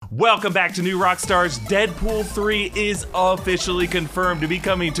Welcome back to New Rockstars. Deadpool 3 is officially confirmed to be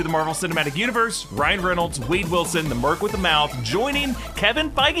coming to the Marvel Cinematic Universe. Ryan Reynolds, Wade Wilson, the Merc with the Mouth, joining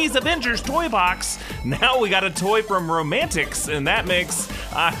Kevin Feige's Avengers toy box. Now we got a toy from Romantics in that mix.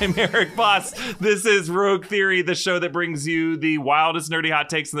 I'm Eric Voss. This is Rogue Theory, the show that brings you the wildest nerdy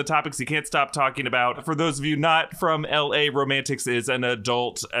hot takes and the topics you can't stop talking about. For those of you not from LA, Romantics is an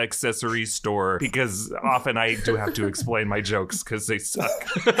adult accessory store, because often I do have to explain my jokes because they suck.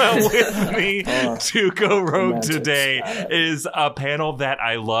 With me to go rogue today is a panel that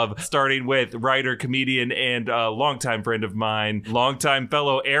I love, starting with writer, comedian, and longtime friend of mine, longtime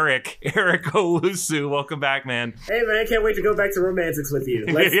fellow Eric Owusu. Welcome back, man. Hey, man, I can't wait to go back to Romantics with you.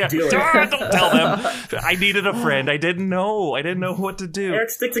 Let's do it. Don't tell them. I needed a friend. I didn't know what to do. Eric,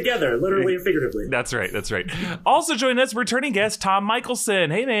 stick together, literally and figuratively. That's right. Also joining us, returning guest, Tom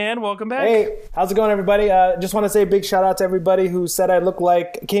Michelson. Hey, man, welcome back. Hey, how's it going, everybody? Just want to say a big shout out to everybody who said I look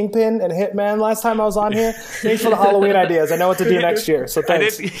like Kingpin and Hitman last time I was on here. Thanks for the Halloween ideas. I know what to do next year, so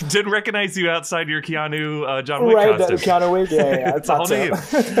thanks. I didn't recognize you outside your Keanu John Wick costume. Keanu Wick? Yeah. It's all new.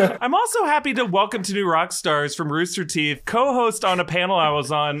 I'm also happy to welcome to New Rockstars from Rooster Teeth, co-host on a panel I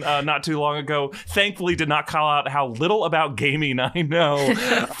was on not too long ago. Thankfully did not call out how little about gaming I know.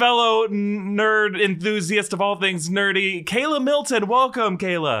 Fellow nerd enthusiast of all things nerdy, Kayla Milton. Welcome,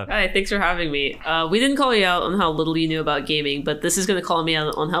 Kayla. Hi, thanks for having me. We didn't call you out on how little you knew about gaming, but this is going to call me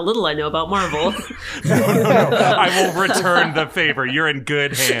out on how little I know about Marvel. No. I will return the favor. You're in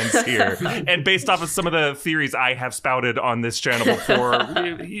good hands here. And based off of some of the theories I have spouted on this channel before,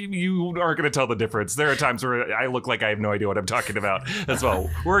 you aren't going to tell the difference. There are times where I look like I have no idea what I'm talking about as well.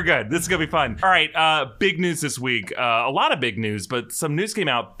 We're good. This is going to be fun. All right, big news this week. A lot of big news, but some news came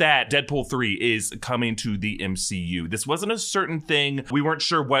out that Deadpool 3 is coming to the MCU. This wasn't a certain thing. We weren't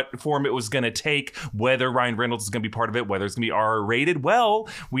sure what form it was going to take, whether Ryan Reynolds is going to be part of it, whether it's going to be R-rated. Well,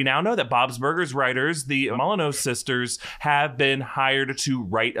 we now know that Bob's Burgers writers, the Molyneux sisters, have been hired to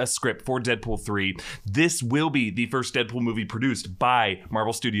write a script for Deadpool 3. This will be the first Deadpool movie produced by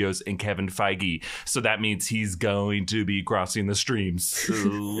Marvel Studios and Kevin Feige. So that means he's going to be crossing the streams.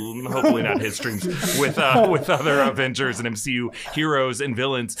 Hopefully not his streams. With other Avengers and MCU heroes and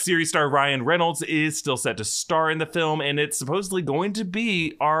villains. Series star Ryan Reynolds is still set to star in the film, and it's supposedly going to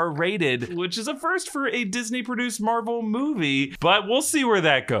be R-rated, which is a first for a Disney-produced Marvel movie, but we'll see where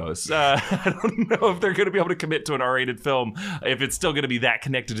that goes. I don't know if they're going to be able to commit to an R-rated film, if it's still going to be that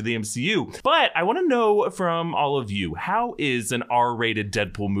connected to the MCU. But I want to know from all of you, how is an R-rated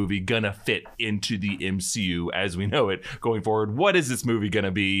Deadpool movie going to fit into the MCU as we know it going forward? What is this movie going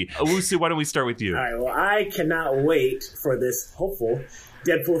to be? Owusu, why don't we start with you? All right, well, I cannot wait for this hopeful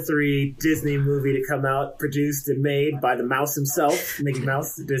Deadpool 3 Disney movie to come out, produced and made by the mouse himself, Mickey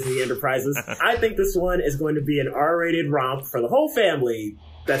Mouse, Disney Enterprises. I think this one is going to be an R-rated romp for the whole family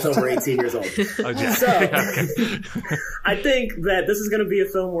that's over 18 years old. So, I think that this is going to be a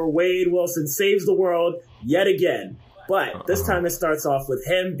film where Wade Wilson saves the world yet again. But this time it starts off with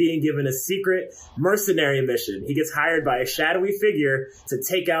him being given a secret mercenary mission. He gets hired by a shadowy figure to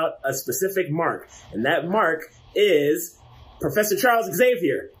take out a specific mark. And that mark is Professor Charles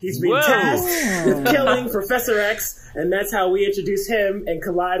Xavier. He's being tasked with killing Professor X, and that's how we introduce him and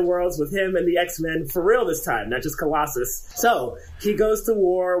collide worlds with him and the X-Men for real this time, not just Colossus. So he goes to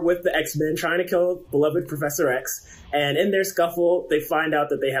war with the X-Men, trying to kill beloved Professor X. And in their scuffle, they find out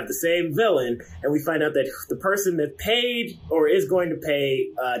that they have the same villain, and we find out that the person that paid or is going to pay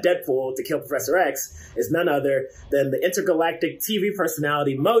Deadpool to kill Professor X is none other than the intergalactic TV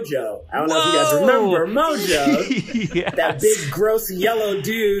personality Mojo. I don't know if you guys remember Mojo. Yes. That big, gross, yellow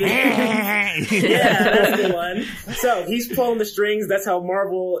dude. Yeah, that's the one. So he's pulling the strings. That's how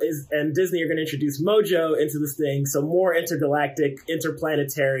Marvel and Disney are going to introduce Mojo into this thing. So more intergalactic,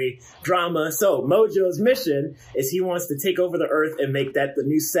 interplanetary drama. So Mojo's mission is he wants to take over the Earth and make that the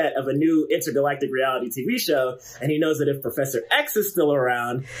new set of a new intergalactic reality TV show. And he knows that if Professor X is still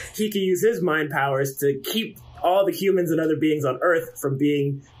around, he can use his mind powers to keep all the humans and other beings on Earth from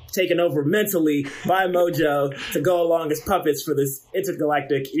being taken over mentally by Mojo to go along as puppets for this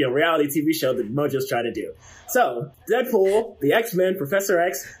intergalactic, reality TV show that Mojo's trying to do. So, Deadpool, the X-Men, Professor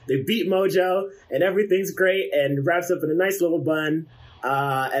X, they beat Mojo, and everything's great, and wraps up in a nice little bun.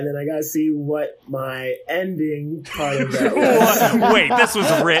 And then I gotta see what my ending part of that was. Wait, this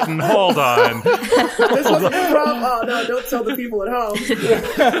was written. Hold on. This wasn't improv? Oh, no, don't tell the people at home.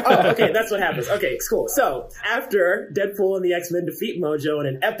 Oh, okay, that's what happens. Okay, cool. So, after Deadpool and the X-Men defeat Mojo in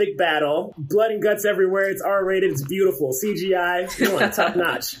an epic battle, blood and guts everywhere, it's R-rated, it's beautiful, CGI, top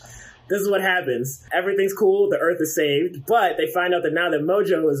notch. this is what happens. Everything's cool. The Earth is saved. But they find out that now that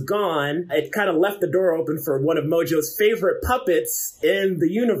Mojo is gone, it kind of left the door open for one of Mojo's favorite puppets in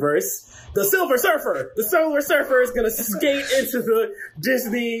the universe, the Silver Surfer. The Silver Surfer is going to skate into the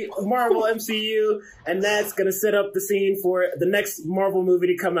Disney Marvel MCU, and that's going to set up the scene for the next Marvel movie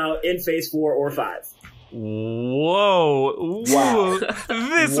to come out in Phase 4 or 5. Whoa. Wow.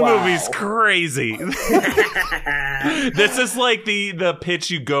 This movie's crazy. This is like the pitch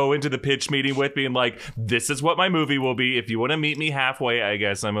you go into the pitch meeting with, being like, this is what my movie will be. If you want to meet me halfway, I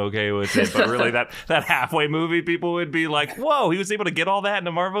guess I'm okay with it. But really, that halfway movie, people would be like, whoa, he was able to get all that in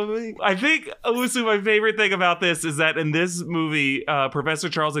a Marvel movie? I think, Owusu, my favorite thing about this is that in this movie, Professor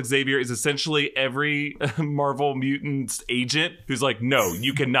Charles Xavier is essentially every Marvel mutant's agent who's like, no,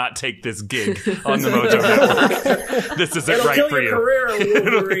 you cannot take this gig on the Mojo Network. This isn't right for you. Career,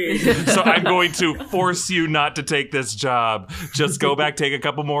 Wolverine. So I'm going to force you not to take this job. Just go back, take a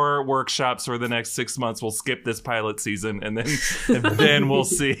couple more workshops for the next 6 months. We'll skip this pilot season, and then we'll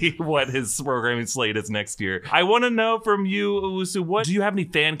see what his programming slate is next year. I want to know from you, Owusu, do you have any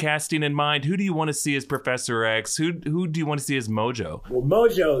fan casting in mind? Who do you want to see as Professor X? Who do you want to see as Mojo? Well,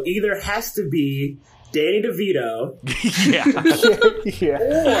 Mojo either has to be Danny DeVito,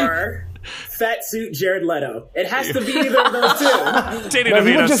 or fat suit Jared Leto. It has to be either of those two. Danny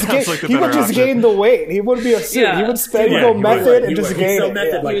DeVito sounds like the he better would just option. gain the weight. He wouldn't be a suit. Yeah. He would spend Yeah, go method and just He's gain so it.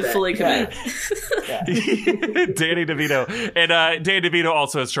 method Yeah. like He would that. fully commit. Danny DeVito. And Danny DeVito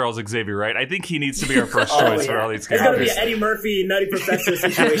also has Charles Xavier, right? I think he needs to be our first choice for all these It's going to characters. be an Eddie Murphy, Nutty Professor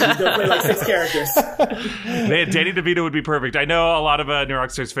situation. He's going to play like 6 characters. Man, Danny DeVito would be perfect. I know a lot of New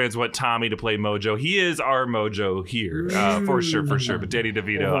Rockstars fans want Tommy to play Mojo. He is our Mojo here, for sure. But Danny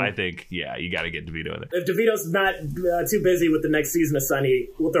DeVito, I think, you got to get DeVito in there. If DeVito's not too busy with the next season of Sunny,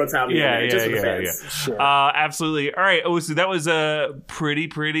 we'll throw Tommy in there just for the fans. Sure. Absolutely. All right, Owusu, that was a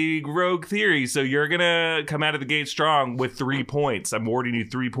pretty rogue theory. So you're going to come out of the gate strong with 3 points. I'm awarding you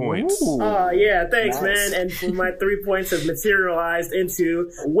 3 points. Ooh. Yeah, thanks, Nice. man. And for my 3 points have materialized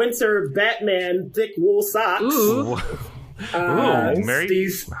into winter Batman thick wool socks. Ooh. Merry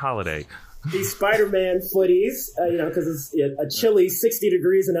these holiday. these Spider-Man footies, because it's a chilly 60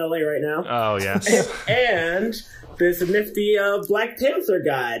 degrees in LA right now. Oh, yeah. And this nifty Black Panther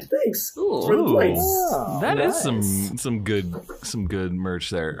guide. Thanks Ooh. for the points. Oh, That is nice. some good merch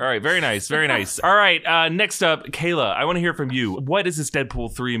there. All right, very nice. All right, next up, Kayla, I want to hear from you. What is this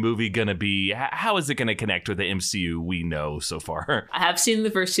Deadpool 3 movie gonna be? How is it gonna connect with the MCU we know so far? I have seen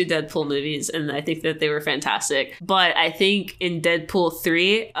the first 2 Deadpool movies, and I think that they were fantastic. But I think in Deadpool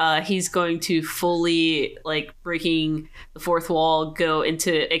 3, he's going to fully, breaking the fourth wall, go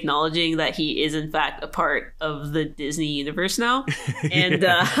into acknowledging that he is, in fact, a part of the Disney universe now.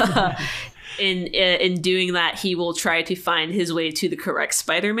 And in doing that, he will try to find his way to the correct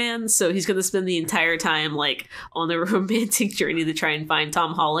Spider-Man. So he's going to spend the entire time on a romantic journey to try and find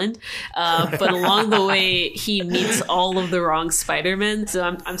Tom Holland. But along the way, he meets all of the wrong Spider-Men. So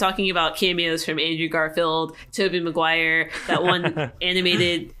I'm talking about cameos from Andrew Garfield, Tobey Maguire, that one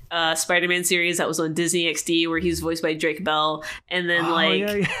animated Spider-Man series that was on Disney XD where he's voiced by Drake Bell, and then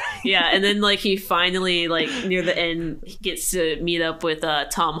and then he finally near the end he gets to meet up with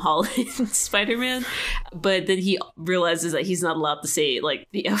Tom Holland Spider-Man, but then he realizes that he's not allowed to say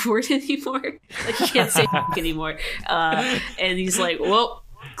the F word anymore. He can't say anymore, and he's like, well,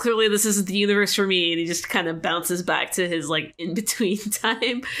 clearly this isn't the universe for me, and he just kind of bounces back to his in-between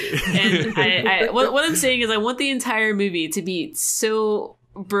time. And what I'm saying is I want the entire movie to be so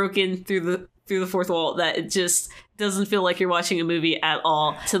broken through the fourth wall that it just doesn't feel like you're watching a movie at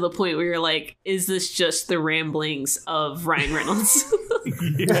all, to the point where you're like, is this just the ramblings of Ryan Reynolds?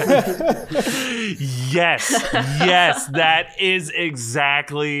 Yes, that is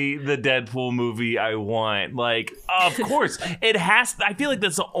exactly the Deadpool movie I want. Of course, it has. I feel like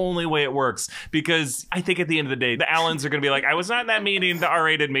that's the only way it works, because I think at the end of the day, the Allens are going to be like, I was not in that meeting, the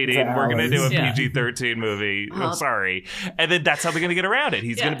R-rated meeting. We're going to do a PG-13 movie. I'm sorry. And then that's how they're going to get around it.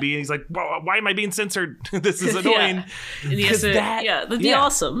 He's going to be, and he's like, well, why am I being censored? This is annoying. And he has to, that'd be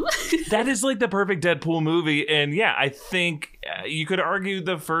awesome. That is the perfect Deadpool movie. And I think you could argue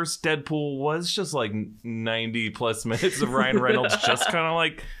the first Deadpool was just 90 plus minutes of Ryan Reynolds just kind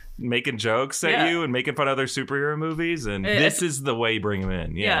of making jokes at you and making fun of other superhero movies, and this is the way you bring him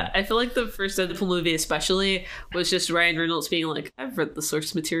in. I feel like the first Deadpool movie especially was just Ryan Reynolds being like, I've read the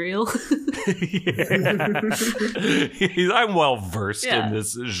source material. I'm well versed in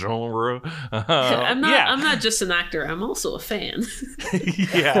this genre. I'm not just an actor, I'm also a fan.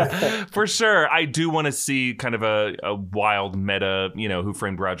 For sure. I do want to see kind of a wild meta, Who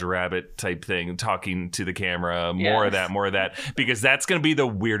Framed Roger Rabbit type thing, talking to the camera, more of that, because that's going to be the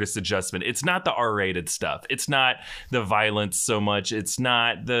weirdest weirdest adjustment. It's not the R-rated stuff. It's not the violence so much. It's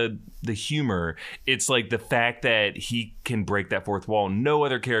not the humor. It's like the fact that he can break that fourth wall. No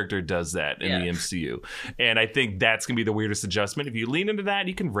other character does that in the MCU. And I think that's going to be the weirdest adjustment. If you lean into that,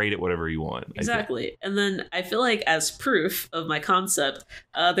 you can rate it whatever you want. Exactly. And then I feel like as proof of my concept,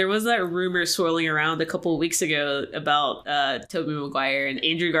 there was that rumor swirling around a couple of weeks ago about Tobey Maguire and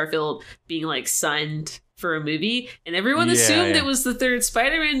Andrew Garfield being like signed for a movie. And everyone assumed it was the third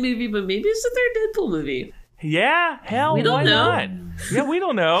Spider-Man movie, but maybe it's the third Deadpool movie. Yeah, hell, we don't know. Not? Yeah, we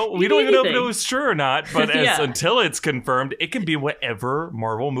don't know. We don't even know if it was true or not. But until it's confirmed, it can be whatever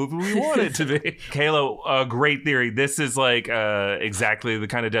Marvel movie we want it to be. Kayla, great theory. This is like exactly the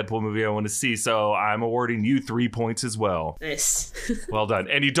kind of Deadpool movie I want to see. So I'm awarding you 3 points as well. Nice. Well done.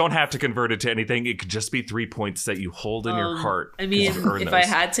 And you don't have to convert it to anything. It could just be 3 points that you hold in your heart. I mean, if I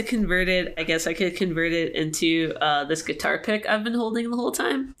had to convert it, I guess I could convert it into this guitar pick I've been holding the whole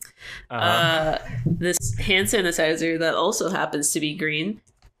time. This hand sanitizer that also happens to be green.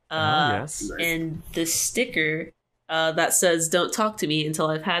 Yes. And this sticker that says, "Don't talk to me until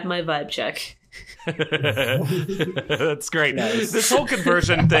I've had my vibe check." That's great. Nice. This whole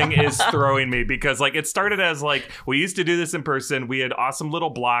conversion thing is throwing me because like it started as like we used to do this in person. We had awesome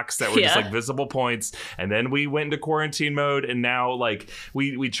little blocks that were just like visible points, and then we went into quarantine mode, and now like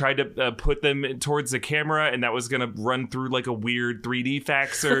we tried to put them towards the camera, and that was gonna run through like a weird 3D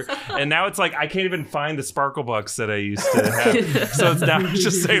faxer, and now it's like I can't even find the sparkle bucks that I used to have. So it's now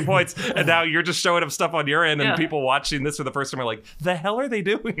just same points, and now you're just showing up stuff on your end, and people watching this for the first time are like, "The hell are they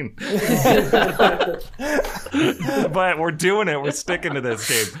doing?" But we're doing it. We're sticking to this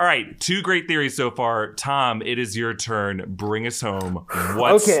game. All right, 2 great theories so far. Tom, it is your turn. Bring us home.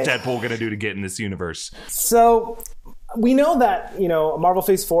 What's Deadpool going to do to get in this universe? So we know that, Marvel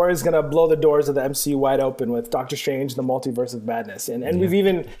Phase 4 is going to blow the doors of the MCU wide open with Doctor Strange, the Multiverse of Madness. And we've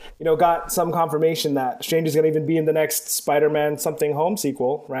even, got some confirmation that Strange is going to even be in the next Spider-Man Something Home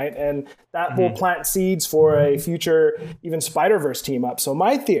sequel, right? And that will plant seeds for a future even Spider-Verse team up. So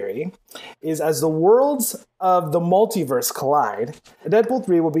my theory is as the worlds of the multiverse collide, Deadpool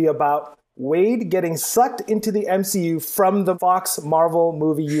 3 will be about Wade getting sucked into the MCU from the Fox Marvel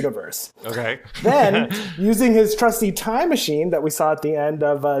movie universe. Okay. Then, using his trusty time machine that we saw at the end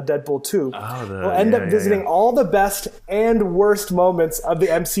of Deadpool 2, we'll end up visiting all the best and worst moments of the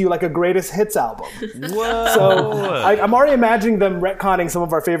MCU, like a greatest hits album. Whoa. So I'm already imagining them retconning some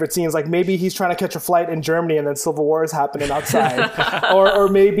of our favorite scenes, like maybe he's trying to catch a flight in Germany and then Civil War is happening outside. or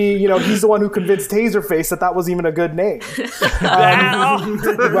maybe, he's the one who convinced Taserface that was even a good name.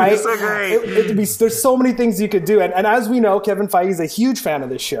 Right? So great. There's so many things you could do. And as we know, Kevin Feige is a huge fan of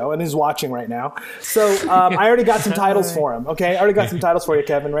this show and is watching right now. So I already got some titles for him. Okay, I already got some titles for you,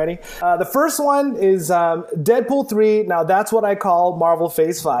 Kevin. Ready? The first one is Deadpool 3. Now that's what I call Marvel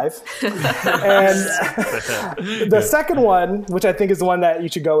Phase 5. And the second one, which I think is the one that you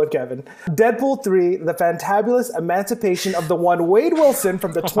should go with, Kevin, Deadpool 3, The Fantabulous Emancipation of the One Wade Wilson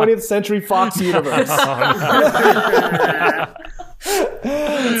from the 20th Century Fox universe.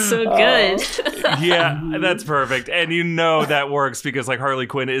 That's so good. Yeah, that's perfect. And that works because like Harley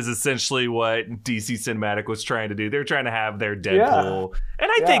Quinn is essentially what DC Cinematic was trying to do. They're trying to have their Deadpool.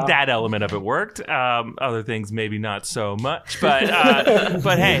 And I think that element of it worked. Other things maybe not so much. But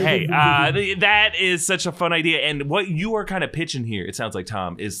hey, that is such a fun idea. And what you are kind of pitching here, it sounds like,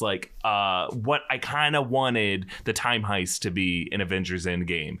 Tom, is like what I kind of wanted the time heist to be in Avengers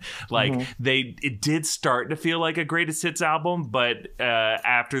Endgame. Like it did start to feel like a greatest hits album, but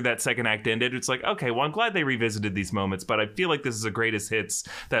after that second act ended, it's like, okay, well, I'm glad they revisited these moments, but I feel like this is a greatest hits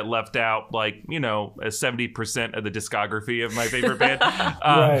that left out like, 70% of the discography of my favorite band.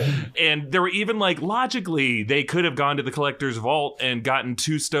 And there were even like logically, they could have gone to the collector's vault and gotten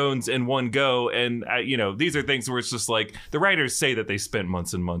 2 stones in one go. And, these are things where it's just like the writers say that they spent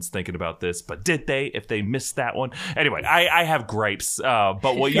months and months thinking about this, but did they, if they missed that one? Anyway, I have gripes,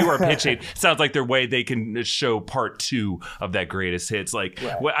 but what you are pitching sounds like their way they can show part 2 of that greatest hits. Like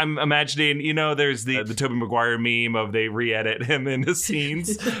what I'm imagining, there's the Tobey Maguire meme of they re-edit him into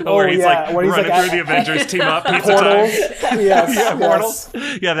scenes where he's like running through the Avengers team up pizza time. Portals.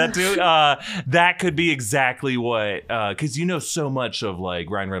 Yeah, that too. That could be exactly what, because so much of like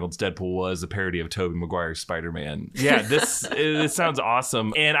Ryan Reynolds' Deadpool was a parody of Tobey Maguire's Spider-Man. Yeah, this sounds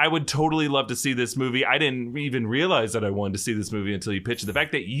awesome, and I would totally love to see this movie. I didn't even realize that I wanted to see this movie until you pitched it. The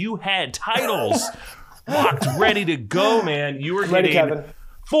fact that you had titles locked, ready to go, man. You were ready, getting Kevin.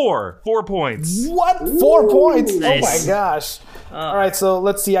 4 points. What? 4 points? Nice. Oh my gosh. All right, so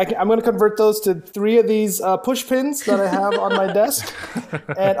let's see. I'm going to convert those to 3 of these push pins that I have on my desk.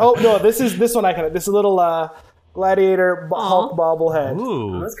 And this one I can. This is a little Gladiator Hulk bobblehead.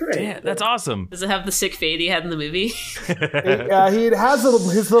 Ooh, that's great. Yeah, that's awesome. Does it have the sick fade he had in the movie? He has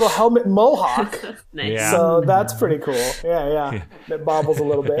his little helmet mohawk. Nice. Yeah. So that's pretty cool. Yeah. It bobbles a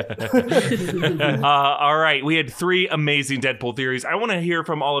little bit. All right, we had 3 amazing Deadpool theories. I want to hear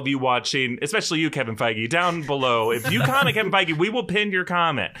from all of you watching, especially you, Kevin Feige, down below. If you comment Kevin Feige, we will pin your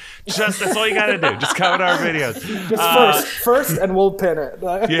comment. That's all you got to do. Just comment our videos. Just first, and we'll pin it.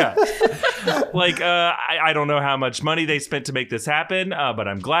 Yeah. I don't know how much money they spent to make this happen, but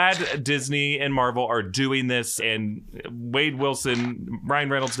I'm glad Disney and Marvel are doing this, and Wade Wilson, Ryan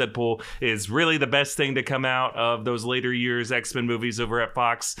Reynolds Deadpool is really the best thing to come out of those later years X-Men movies over at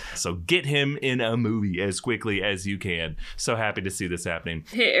Fox. So get him in a movie as quickly as you can. So happy to see this happening.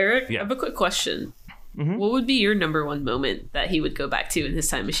 Hey, Eric, Yeah. I have a quick question. What would be your number one moment that he would go back to in his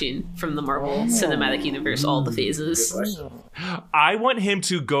time machine from the Marvel Cinematic Universe, all the phases? I want him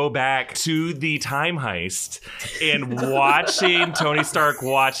to go back to the time heist and watching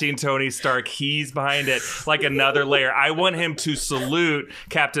Tony Stark. He's behind it like another layer. I want him to salute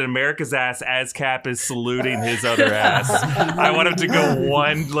Captain America's ass as Cap is saluting his other ass. I want him to go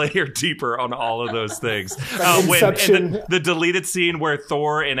one layer deeper on all of those things. And the deleted scene where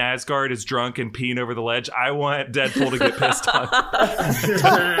Thor in Asgard is drunk and peeing over the ledge. I want Deadpool to get pissed on.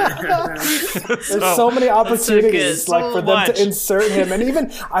 There's so many opportunities so for them to insert him, and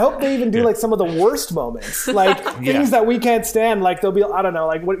even I hope they even do some of the worst moments, things that we can't stand. Like they'll be, I don't know,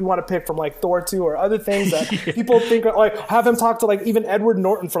 like what you want to pick from Thor 2 or other things that people think are, have him talk to even Edward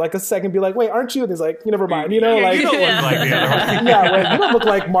Norton for a second, be like, wait, aren't you? And he's like, you never mind, you don't look like the other one. You don't look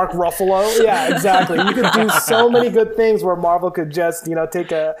like Mark Ruffalo. Yeah, exactly. You could do so many good things where Marvel could just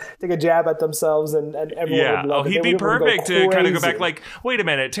take a jab at themselves and everyone would love it. He'd be perfect to kind of go back wait a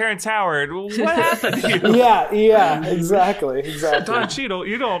minute, Terrence Howard, what happened to you? Yeah, exactly. Don Cheadle,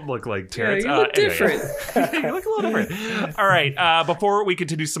 you don't look like Terrence. You look different. You look a little different. All right, before we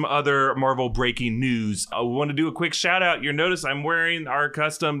continue some other Marvel breaking news, we want to do a quick shout out. You'll notice I'm wearing our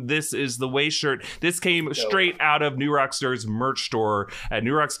custom This Is The Way shirt. This came straight out of New Rockstar's merch store at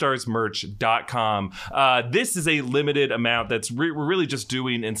newrockstarsmerch.com. This is a limited amount that's we're really just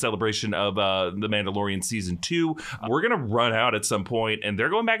doing in celebration of The Mandalorian Season 2. We're going to run out at some point, and they're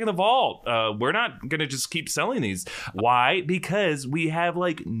going back in the vault. We're not going to just keep selling these. Why? Because we have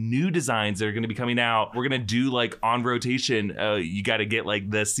new designs that are going to be coming out. We're going to do on rotation. You got to get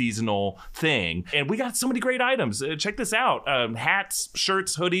the seasonal thing. And we got so many great items. Check this out. Hats,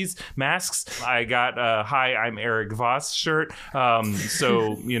 shirts, hoodies, masks. I got Hi, I'm Eric Voss shirt.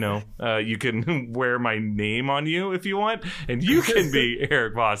 So, you can wear my name on you if you want, and you can be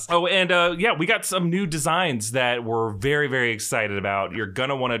Eric Voss. Oh, and we got some new designs that we're very, very excited about. You're going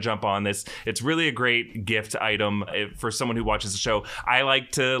to want to jump on this. It's really a great gift item for someone who watches the show. I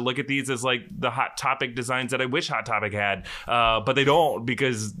like to look at these as the Hot Topic designs that I wish Hot Topic had, but they don't,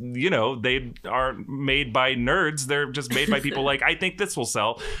 because they aren't made by nerds. They're just made by people I think this will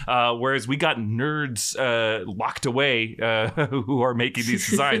sell, whereas we got nerds locked away who are making these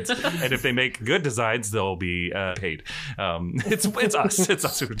designs, and if they make good designs, they'll be paid. It's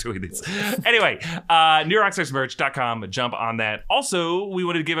us who are doing these. Anyway, newrockstarsmerch.com, jump on that. Also, we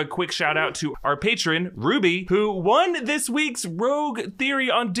wanted to give a quick shout out to our patron Ruby, who won this week's Rogue Theory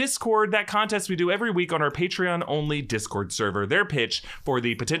on Discord, that contest we do every week on our Patreon only Discord server. Their pitch for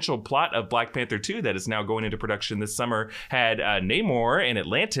the potential plot of Black Panther 2 that is now going into production this summer had Namor and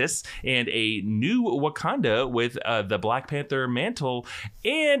Atlantis and a new Wakanda with the Black Panther mantle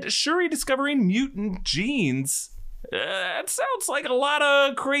and Shuri discovering mutant genes. That sounds like a lot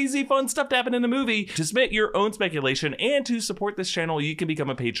of crazy fun stuff to happen in the movie. To submit your own speculation and to support this channel, you can become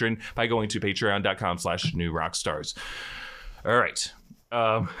a patron by going to patreon.com/newrockstars. All right.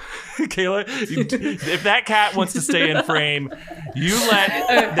 Kayla, if that cat wants to stay in frame, you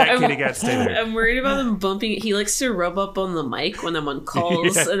let that kitty cat stay there. I'm worried about him bumping. He likes to rub up on the mic when I'm on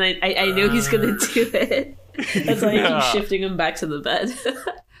calls, and I know he's going to do it. That's why I keep shifting him back to the bed.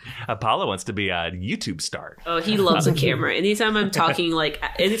 Apollo wants to be a YouTube star. Oh, he loves a camera. Anytime I'm talking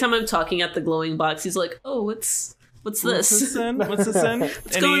at the glowing box, he's like, "Oh, what's this? What's this in?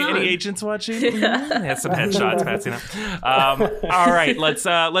 Any agents watching? Yeah, some headshots passing up. All right,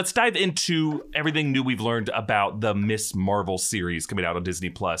 let's dive into everything new we've learned about the Miss Marvel series coming out on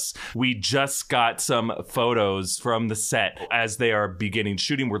Disney Plus. We just got some photos from the set as they are beginning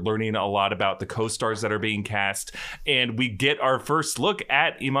shooting. We're learning a lot about the co-stars that are being cast, and we get our first look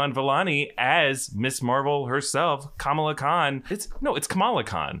at Iman Vellani as Miss Marvel herself, Kamala Khan. It's Kamala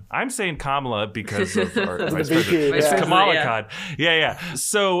Khan. I'm saying Kamala because of our vice president. Vice President, Kamala yeah. Khan. Yeah.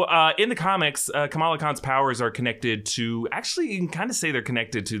 So in the comics, Kamala Khan's powers are connected to, actually, you can kind of say they're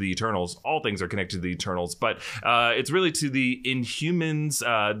connected to the Eternals. All things are connected to the Eternals, but it's really to the Inhumans.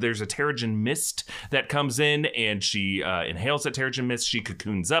 There's a Terrigen mist that comes in, and she inhales that Terrigen mist. She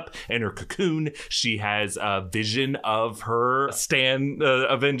cocoons up. In her cocoon, she has a vision of her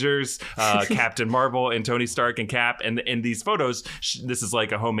Avengers, Captain Marvel and Tony Stark and Cap. And in these photos, this is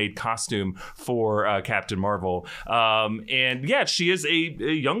like a homemade costume for Captain Marvel. And yeah, she is a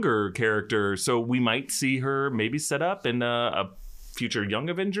younger character, so we might see her maybe set up in a future Young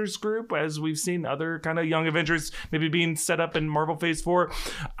Avengers group, as we've seen other kind of Young Avengers maybe being set up in Marvel Phase 4.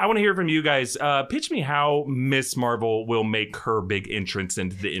 I want to hear from you guys. Pitch me how Miss Marvel will make her big entrance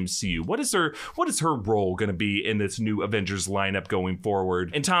into the MCU. What is her role going to be in this new Avengers lineup going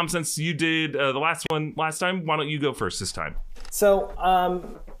forward? And Tom, since you did the last one last time, why don't you go first this time? So,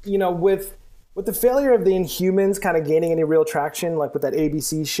 with the failure of the Inhumans kind of gaining any real traction, like with that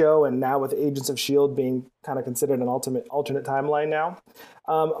ABC show, and now with Agents of S.H.I.E.L.D. being kind of considered an alternate timeline now,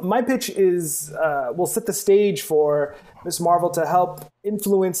 my pitch is we'll set the stage for Miss Marvel to help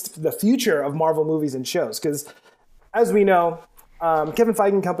influence the future of Marvel movies and shows. Because, as we know, Kevin Feige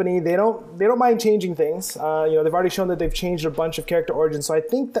and company, they don't mind changing things. They've already shown that they've changed a bunch of character origins. So I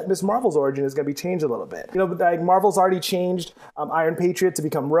think that Miss Marvel's origin is going to be changed a little bit. Like Marvel's already changed Iron Patriot to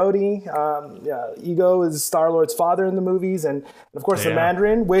become Rhodey. Ego is Star-Lord's father in the movies, and of course the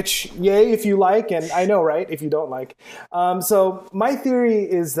Mandarin, which yay if you like, and I know, right, if you don't like. So my theory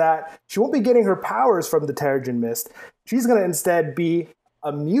is that she won't be getting her powers from the Terrigen Mist. She's going to instead be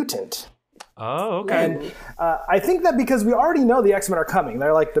a mutant. Oh, okay. And I think that because we already know the X-Men are coming.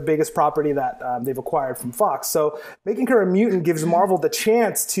 They're like the biggest property that they've acquired from Fox. So making her a mutant gives Marvel the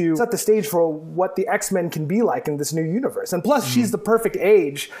chance to set the stage for what the X-Men can be like in this new universe. And plus, she's the perfect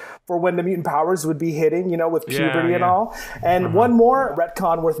age for when the mutant powers would be hitting, with puberty and all. And one more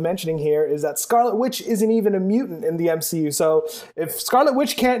retcon worth mentioning here is that Scarlet Witch isn't even a mutant in the MCU. So if Scarlet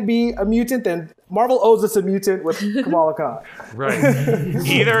Witch can't be a mutant, then Marvel owes us a mutant with Kamala Khan. Right.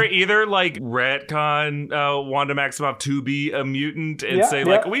 Either like retcon Wanda Maximoff to be a mutant and say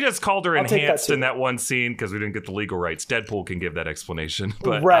like, we just called her enhanced in that one scene because we didn't get the legal rights. Deadpool can give that explanation.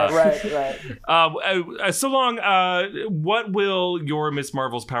 But right. So long. What will your Miss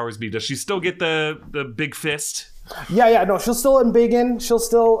Marvel's powers be? Does she still get the big fist? Yeah, no, she'll still embiggen. She'll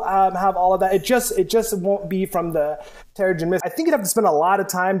still have all of that. It just won't be from the Terrigen Mist. I think you'd have to spend a lot of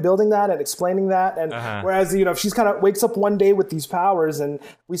time building that and explaining that. And whereas, if she's kind of wakes up one day with these powers and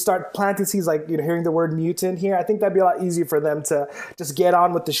we start planting seeds, like, hearing the word mutant here, I think that'd be a lot easier for them to just get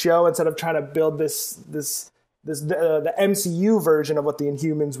on with the show instead of trying to build the MCU version of what the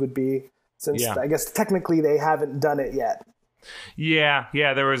Inhumans would be, since I guess technically they haven't done it yet. Yeah,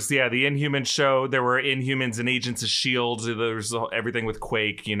 there was the Inhuman show. There were Inhumans and Agents of S.H.I.E.L.D. There was everything with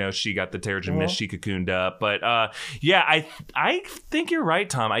Quake. She got the Terrigen Mist. She cocooned up. But I think you're right,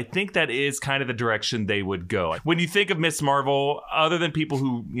 Tom. I think that is kind of the direction they would go. When you think of Miss Marvel, other than people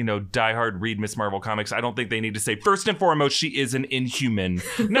who diehard read Miss Marvel comics, I don't think they need to say first and foremost she is an Inhuman.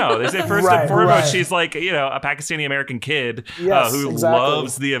 No, they say first and foremost she's like a Pakistani American kid who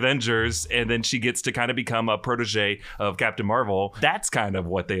loves the Avengers, and then she gets to kind of become a protege of Captain Marvel. That's kind of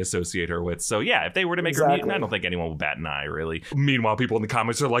what they associate her with. So yeah, if they were to make her mutant, I don't think anyone would bat an eye, really. Meanwhile, people in the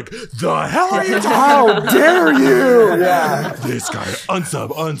comments are like, the hell are you talking? How dare you? Yeah. This guy,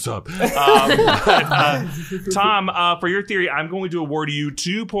 unsub. Tom, for your theory, I'm going to award you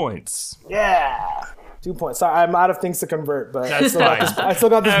 2 points. Yeah. 2 points. Sorry, I'm out of things to convert, but that's fine. I still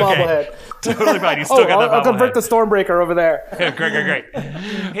got this bobblehead. Totally fine. You still got that bobblehead. I'll convert the Stormbreaker over there. Great.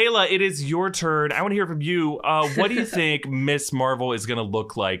 Hayla, it is your turn. I want to hear from you. What do you think Miss Marvel is going to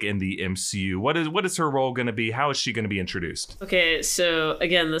look like in the MCU? What is her role going to be? How is she going to be introduced? Okay, so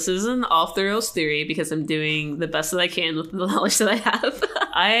again, this is an off the rails theory because I'm doing the best that I can with the knowledge that I have.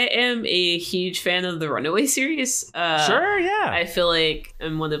 I am a huge fan of the Runaway series. Sure, yeah. I feel like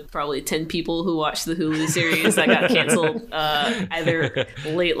I'm one of probably 10 people who watched the Hulu series that got canceled either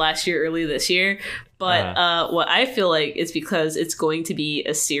late last year, early this year. But what I feel like is because it's going to be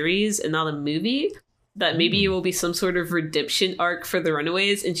a series and not a movie, that maybe it will be some sort of redemption arc for the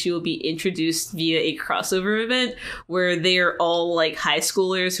Runaways, and she will be introduced via a crossover event where they are all like high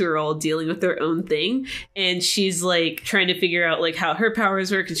schoolers who are all dealing with their own thing, and she's like trying to figure out like how her powers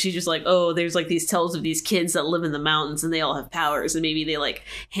work, and she's just like, oh, there's like these tales of these kids that live in the mountains and they all have powers, and maybe they like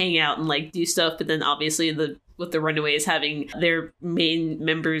hang out and like do stuff, but then obviously with the Runaways having their main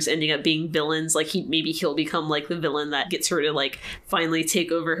members ending up being villains, like he'll become like the villain that gets her to like finally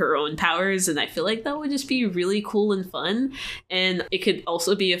take over her own powers, and I feel like that would just be really cool and fun. And it could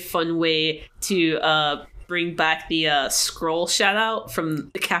also be a fun way to bring back the Skrull shout out from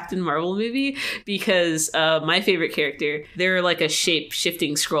the Captain Marvel movie, because my favorite character, they're like a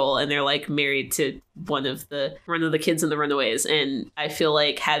shape-shifting Skrull, and they're like married to one of the kids in the Runaways, and I feel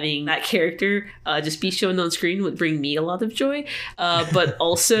like having that character just be shown on screen would bring me a lot of joy, but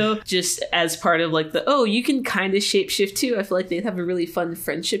also just as part of like you can kind of shapeshift too. I feel like they'd have a really fun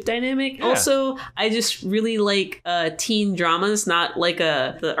friendship dynamic. Also, I just really like teen dramas, not like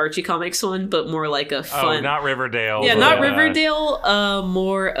the Archie Comics one, but more like a fun, not Riverdale. Yeah, not Riverdale,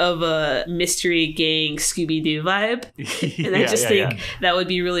 more of a mystery gang Scooby-Doo vibe. And I just think that would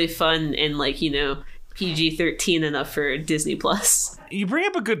be really fun and like, PG-13 enough for Disney Plus. You bring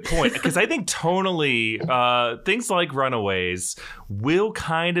up a good point, because I think tonally, things like Runaways will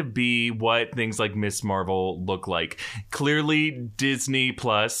kind of be what things like Miss Marvel look like. Clearly, Disney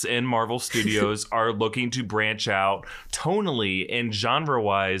Plus and Marvel Studios are looking to branch out tonally and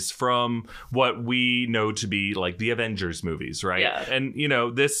genre-wise from what we know to be like the Avengers movies, right? Yeah. And,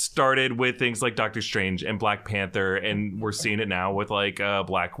 this started with things like Doctor Strange and Black Panther, and we're seeing it now with like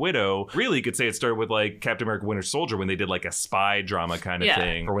Black Widow. Really, you could say it started with like Captain America Winter Soldier, when they did like a spy drama kind of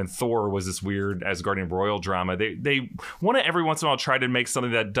thing, or when Thor was this weird Asgardian royal drama. They want to every once in a while try to make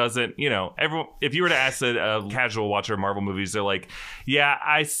something that doesn't, everyone, if you were to ask a casual watcher of Marvel movies, they're like, yeah,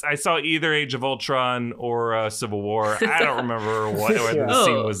 I saw either Age of Ultron or Civil War. I don't remember what the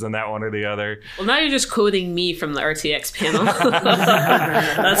scene was in that one or the other. Well, now you're just quoting me from the RTX panel.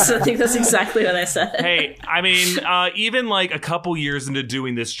 I think that's exactly what I said. Hey, I mean, even like a couple years into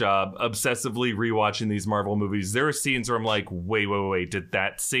doing this job, obsessively rewatching these Marvel movies, there are scenes where I'm like, wait, did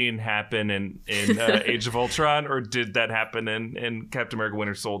that scene happen in Age of Ultron, or did that happen in Captain America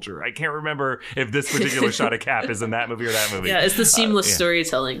Winter Soldier? I can't remember if this particular shot of Cap is in that movie or that movie. Yeah, it's the seamless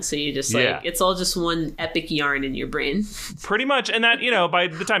storytelling, so you just it's all just one epic yarn in your brain. Pretty much. And that, by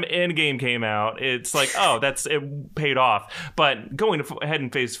the time Endgame came out, it's like, it paid off. But going ahead in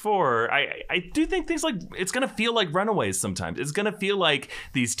Phase 4, I do think things like, it's going to feel like Runaways sometimes. It's going to feel like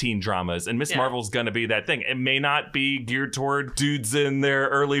these teen dramas, and Miss Marvel's going to be that thing. It may not be geared toward dudes in their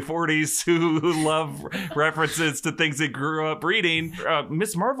early 40s who love references to things they grew up reading.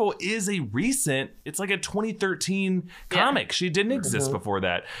 Miss Marvel is it's like a 2013 comic. She didn't exist before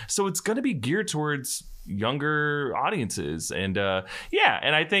that. So it's going to be geared towards younger audiences, and and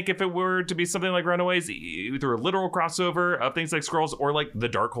I think if it were to be something like Runaways, either a literal crossover of things like Skrulls or like the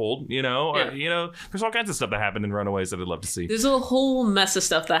Darkhold, there's all kinds of stuff that happened in Runaways that I'd love to see. There's a whole mess of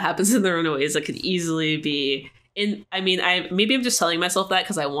stuff that happens in the Runaways that could easily be maybe I'm just telling myself that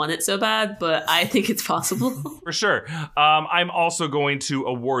because I want it so bad, but I think it's possible. For sure. I'm also going to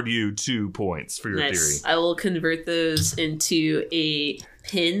award you 2 points for your theory. I will convert those into a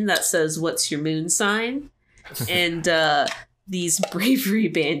pin that says, "What's your moon sign?" and these bravery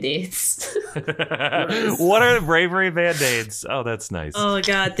band-aids. What are bravery band-aids? Oh, that's nice. Oh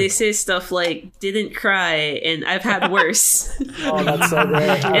god, they say stuff like "didn't cry" and "I've had worse." Oh, that's so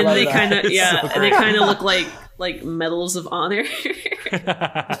great. And they kind of and they kind of look like medals of honor. Those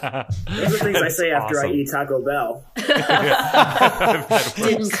are things I say after I eat Taco Bell.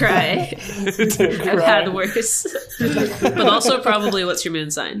 Didn't cry. I've had worse. But also probably what's your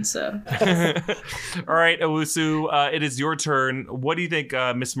moon sign, so. All right, Owusu, it is your turn. What do you think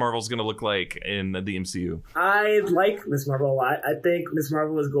Miss Marvel's going to look like in the MCU? I like Miss Marvel a lot. I think Miss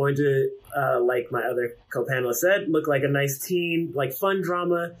Marvel is going to, like my other co-panelists said, look like a nice teen, like fun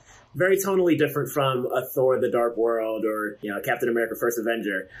drama. Very tonally different from a Thor: The Dark World or, Captain America: First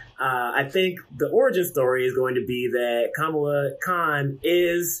Avenger. I think the origin story is going to be that Kamala Khan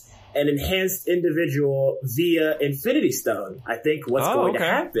is an enhanced individual via Infinity Stone. I think what's going to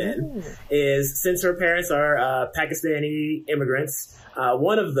happen is, since her parents are Pakistani immigrants,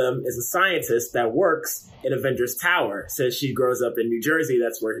 one of them is a scientist that works in Avengers Tower. Since she grows up in New Jersey,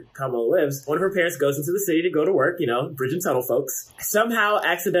 that's where Kamala lives. One of her parents goes into the city to go to work, bridge and tunnel folks. Somehow,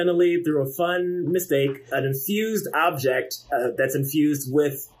 accidentally, through a fun mistake, an infused object that's infused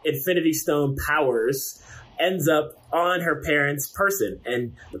with Infinity Stone powers ends up on her parents' person.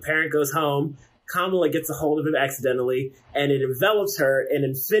 And the parent goes home. Kamala gets a hold of it accidentally, and it envelops her in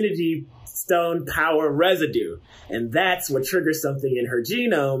Infinity Stone power residue. And that's what triggers something in her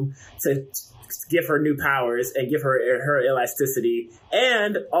genome to give her new powers and give her elasticity,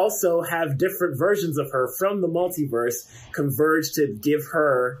 and also have different versions of her from the multiverse converge to give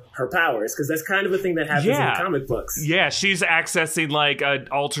her powers, because that's kind of a thing that happens in comic books. Yeah, she's accessing like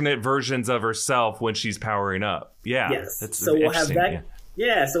alternate versions of herself when she's powering up. Yeah. Yes. So we'll have that.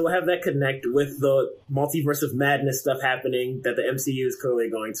 Yeah, so we'll have that connect with the multiverse of madness stuff happening that the MCU is clearly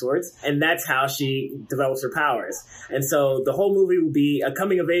going towards. And that's how she develops her powers. And so the whole movie will be a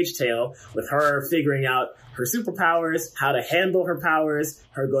coming-of-age tale with her figuring out her superpowers, how to handle her powers,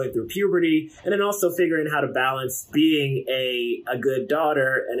 her going through puberty, and then also figuring how to balance being a good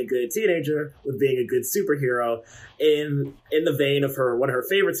daughter and a good teenager with being a good superhero in the vein of one of her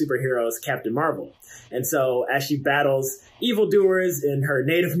favorite superheroes, Captain Marvel. And so as she battles evildoers in her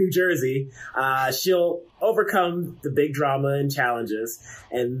native New Jersey, she'll overcome the big drama and challenges.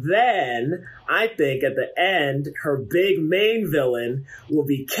 And then I think at the end, her big main villain will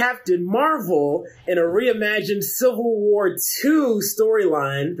be Captain Marvel in a reimagined Civil War II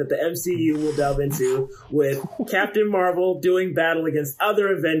storyline that the MCU will delve into, with Captain Marvel doing battle against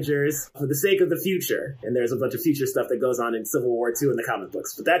other Avengers for the sake of the future. And there's a bunch of future stuff that goes on in Civil War II in the comic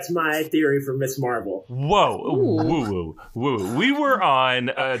books. But that's my theory for Miss Marvel. Whoa. Woo. We were on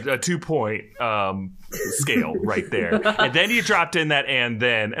a 2-point scale right there. And then you dropped in that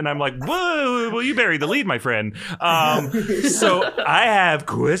and I'm like, whoa, well, you buried the lead, my friend. So I have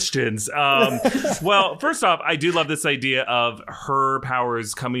questions. Well, first off, I do love this idea of her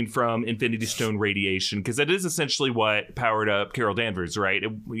powers coming from Infinity Stone radiation, because that is essentially what powered up Carol Danvers, right?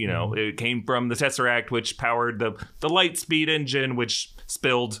 It came from the Tesseract, which powered the light speed engine, which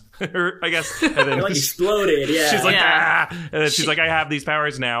spilled her, I guess. And then like exploded, yeah. She's like, ah! And then she's like, I have these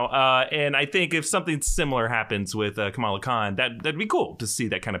powers now. And I think if something similar happens with Kamala Khan, that'd be cool to see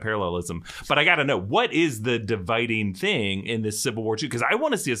that kind of parallelism. But I got to know, what is the dividing thing in this Civil War II? Because I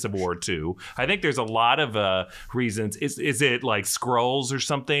want to see a Civil War II. I think there's a lot of reasons. Is it like Skrulls or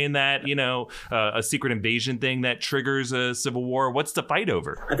something that, a secret invasion thing that triggers a Civil War? What's the fight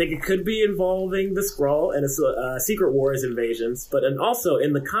over? I think it could be involving the Skrull and Secret Wars invasions. But also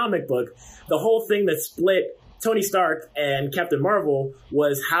in the comic book, the whole thing that split Tony Stark and Captain Marvel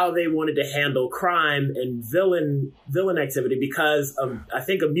was how they wanted to handle crime and villain activity, because I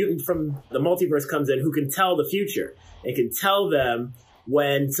think a mutant from the multiverse comes in who can tell the future and can tell them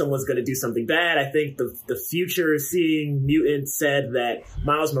when someone's going to do something bad. I think the future seeing mutant said that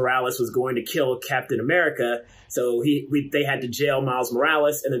Miles Morales was going to kill Captain America. So they had to jail Miles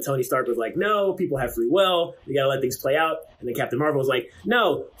Morales. And then Tony Stark was like, no, people have free will. We got to let things play out. And then Captain Marvel was like,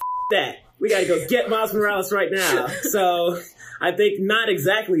 no, that. We got to go get Miles Morales right now. So I think not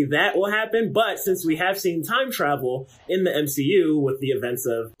exactly that will happen. But since we have seen time travel in the MCU with the events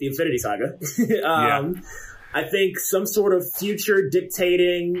of the Infinity Saga, I think some sort of future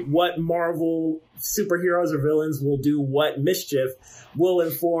dictating what Marvel superheroes or villains will do what mischief will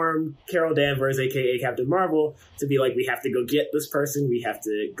inform Carol Danvers, aka Captain Marvel, to be like, we have to go get this person, we have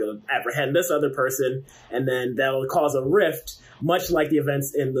to go apprehend this other person, and then that'll cause a rift, much like the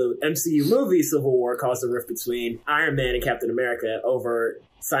events in the MCU movie Civil War caused a rift between Iron Man and Captain America over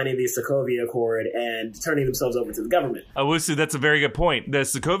signing the Sokovia Accord and turning themselves over to the government. Owusu, that's a very good point. The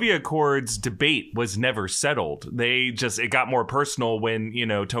Sokovia Accords debate was never settled. It got more personal when,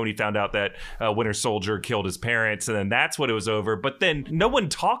 Tony found out that Winter Soldier killed his parents, and then that's what it was over. But then no one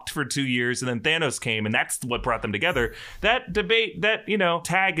talked for 2 years, and then Thanos came, and that's what brought them together. That debate, that,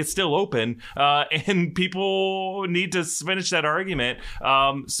 tag is still open, and people need to finish that argument.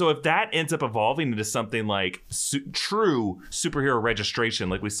 So if that ends up evolving into something like true superhero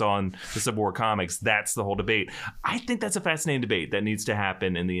registration, like we saw in the Civil War comics, that's the whole debate. I think that's a fascinating debate that needs to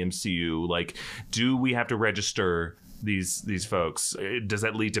happen in the MCU. Like, do we have to register these folks? Does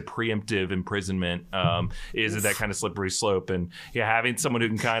that lead to preemptive imprisonment? Is it that kind of slippery slope? And having someone who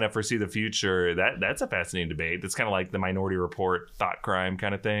can kind of foresee the future, that's a fascinating debate. That's kind of like the Minority Report thought crime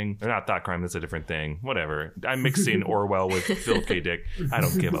kind of thing. Or not thought crime, that's a different thing. Whatever. I'm mixing Orwell with Philip K. Dick. I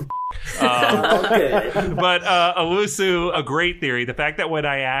don't give a But Owusu, a great theory. The fact that when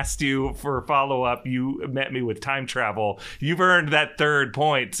I asked you for follow-up, you met me with time travel, you've earned that 3rd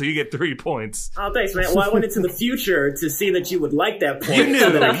point, so you get 3 points. Oh, thanks, man. Well, I went into the future to see that you would like that point. You knew. So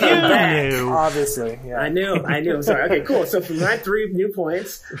that I came back. Obviously, yeah. I knew. I'm sorry. Okay, cool. So from my 3 new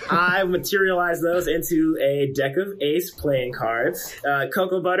points, I materialized those into a deck of ace playing cards.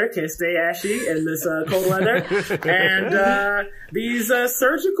 Cocoa butter can stay ashy in this cold weather. And these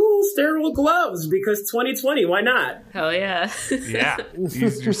surgical sterile gloves, because 2020, why not? Hell yeah. Yeah,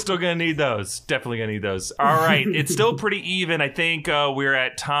 you're still gonna need those. Definitely gonna need those. All right, it's still pretty even. I think we're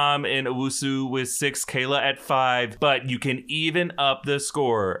at Tom and Owusu with 6, Kayla at 5, but you can even up the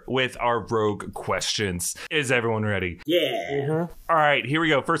score with our rogue questions. Is everyone ready? Yeah. All right, here we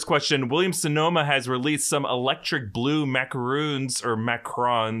go. First question. Williams Sonoma has released some electric blue macaroons, or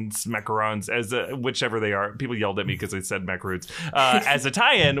macarons, as whichever they are. People yelled at me because I said macaroons. As a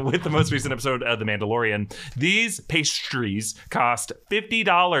tie-in with the most recent episode of The Mandalorian. These pastries cost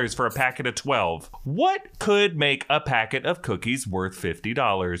 $50 for a packet of 12. What could make a packet of cookies worth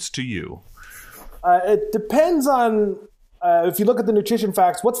 $50 to you? It depends on, if you look at the nutrition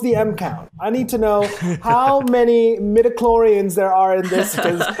facts, what's the M count? I need to know how many midichlorians there are in this,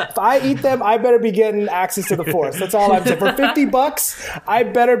 because if I eat them, I better be getting access to the Force. That's all I'm saying. For $50, I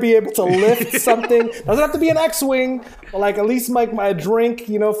better be able to lift something. Doesn't have to be an X-Wing, but like at least like my drink,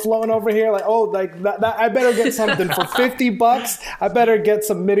 flowing over here. Like, that I better get something. For $50, I better get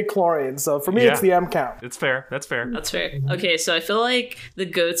some midichlorians. So for me, it's the M count. It's fair. That's fair. That's fair. Okay, so I feel like the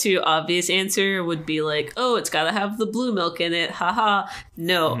go-to obvious answer would be like, oh, it's got to have the blue milk in it. Haha.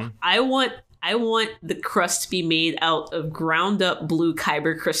 No, I want the crust to be made out of ground up blue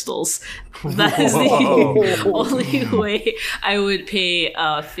kyber crystals. That is the only way I would pay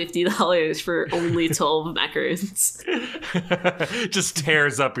 $50 for only 12 macaroons. Just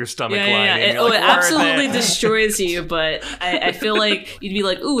tears up your stomach line. Yeah. It absolutely destroys you, but I feel like you'd be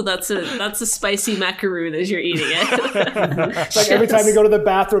like, ooh, that's a spicy macaroon as you're eating it. It's like every time you go to the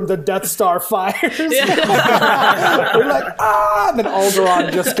bathroom, the Death Star fires. Yeah. You're like, then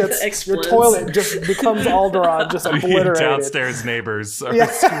Alderaan just gets Explodes. your toilet just becomes Alderaan, just obliterated. Downstairs neighbors are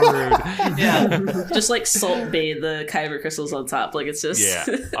screwed. Yeah, just like salt bathe the kyber crystals on top. Like it's just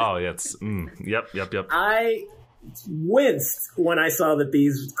Oh, it's yep. I winced when I saw that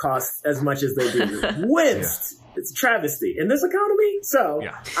these cost as much as they do. Winced. Yeah. It's a travesty in this economy. So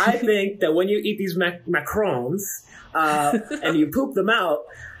I think that when you eat these macarons and you poop them out,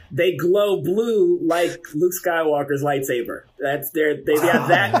 they glow blue like Luke Skywalker's lightsaber. They have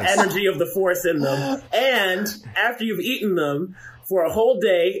that energy of the Force in them. And after you've eaten them for a whole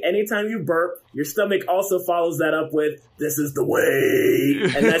day, anytime you burp, your stomach also follows that up with, this is the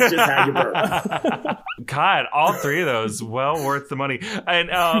way. And that's just how you burp. God, all three of those, well worth the money. And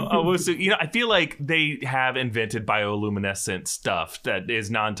Owusu, I feel like they have invented bioluminescent stuff that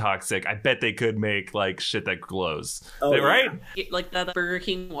is non-toxic. I bet they could make like shit that glows. Right? Like that Burger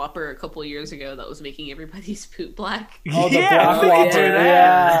King Whopper a couple years ago that was making everybody's poop black. Oh, the black Whopper.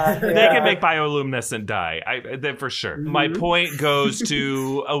 Yeah. They can make bioluminescent dye. For sure. My point goes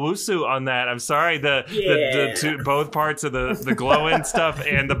to Owusu on that. I'm sorry. The two, both parts of the glowing stuff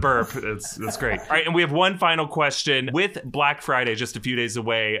and the burp. It's great. All right, and we have one final question. With Black Friday just a few days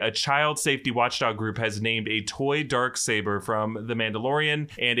away, a child safety watchdog group has named a toy Darksaber from The Mandalorian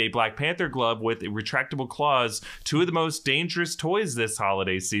and a Black Panther glove with retractable claws, two of the most dangerous toys this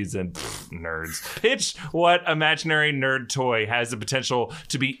holiday season. Nerds. Pitch what imaginary nerd toy has the potential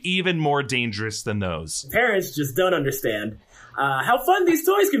to be even more dangerous than those. Parents just don't understand how fun these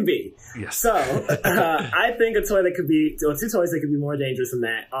toys can be. Yes. So I think two toys that could be more dangerous than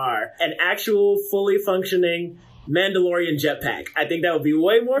that are an actual fully functioning Mandalorian jetpack. I think that would be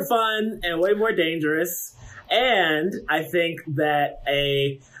way more fun and way more dangerous. And I think that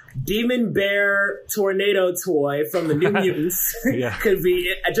a Demon Bear tornado toy from the New Mutants could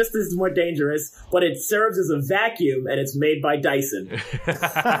be just as more dangerous, but it serves as a vacuum and it's made by Dyson.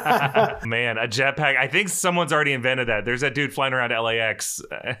 Man, a jetpack. I think someone's already invented that. There's that dude flying around LAX.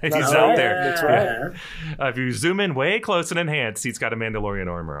 He's That's out right. there. That's right. If you zoom in way close and enhance, he's got a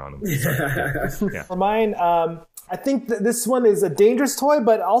Mandalorian armor on him. For mine, I think that this one is a dangerous toy,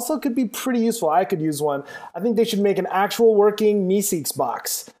 but also could be pretty useful. I could use one. I think they should make an actual working Meeseeks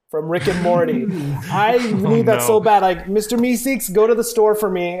box from Rick and Morty. I need that so bad. Like, Mr. Meeseeks, go to the store for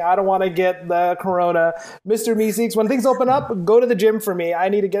me. I don't want to get the corona. Mr. Meeseeks, when things open up, go to the gym for me. I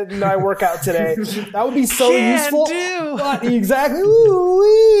need to get my workout today. That would be so useful. Exactly. Ooh,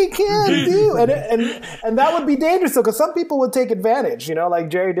 we can't do. And that would be dangerous, though, because some people would take advantage, like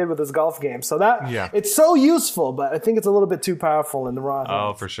Jerry did with his golf game. So it's so useful, but I think it's a little bit too powerful in the wrong hands.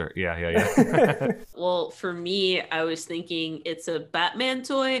 Oh, for sure. Yeah. Well, for me, I was thinking it's a Batman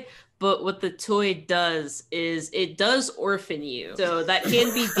toy, but what the toy does is it does orphan you. So that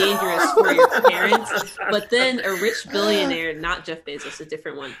can be dangerous for your parents. But then a rich billionaire, not Jeff Bezos, a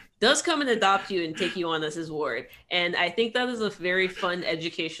different one, does come and adopt you and take you on as his ward. And I think that is a very fun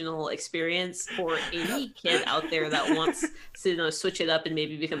educational experience for any kid out there that wants to switch it up and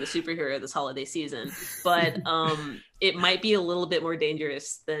maybe become a superhero this holiday season. But it might be a little bit more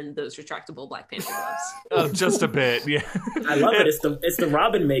dangerous than those retractable Black Panther gloves. Oh, just a bit, yeah. I love it. It's the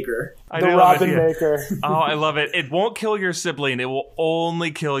Robin Maker. The Robin Maker. Oh, I love it. It won't kill your sibling. It will only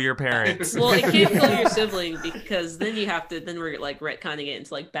kill your parents. Well, it can't kill your sibling because then we're like retconning it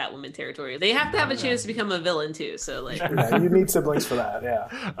into like Batwoman territory. They have to have a chance to become a villain too. So like, you need siblings for that. Yeah.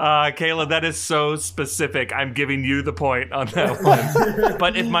 Kayla, that is so specific. I'm giving you the point on that one.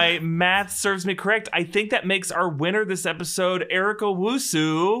 But if my math serves me correct, I think that makes our winner this episode, Erica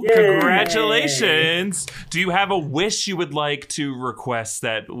Wusu. Yay. Congratulations. Do you have a wish you would like to request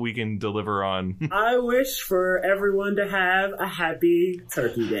that we can deliver on? I wish for everyone to have a happy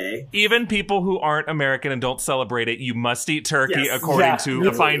Turkey Day. Even people who aren't American and don't celebrate it, you must eat turkey according to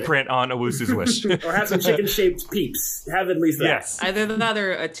the fine print on Owusu's wish. Or have some chicken-shaped peeps. Have at least that. Yes. Either that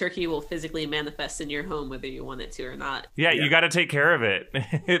or a turkey will physically manifest in your home whether you want it to or not. Yeah, you got to take care of it.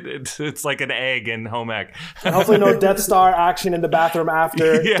 It's like an egg in home ec. Hopefully no Death Star action in the bathroom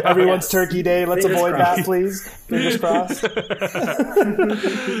after everyone's Turkey Day. Let's avoid that, please. Fingers crossed.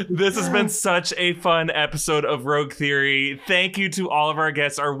 This has been such a fun episode of Rogue Theory. Thank you to all of our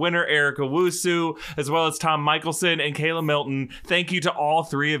guests, our winner, Erica Wusu, as well as Tom Michelson and Kayla Milton. Thank you to all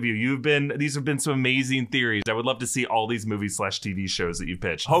three of you. These have been some amazing theories. I would love to see all these movies/TV shows that you've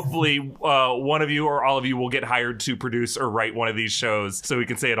pitched. Hopefully, one of you or all of you will get hired to produce or write one of these shows so we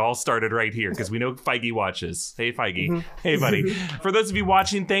can say it all started right here, because we know Feige watches. Hey, Feige. Hey, buddy. For those of you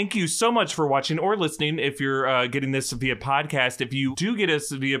watching, thank you so much for watching or listening. If you're getting this via podcast, if you do get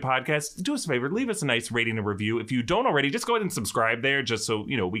us via podcast, do us a favor, leave us a nice rating and review. If you don't already, just go ahead and subscribe there, just so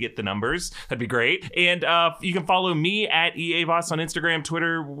we get the numbers. That'd be great. And you can follow me at EAVoss on Instagram,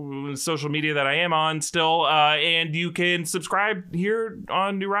 Twitter, social media that I am on still. And you can subscribe here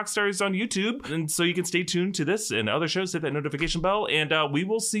on New Rockstars on YouTube, and so you can stay tuned to this and other shows. Hit that notification bell, and we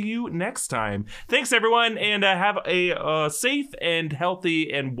will see you next time. Thanks, everyone, and have a safe and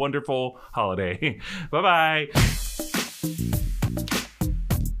healthy and wonderful holiday. Bye-bye.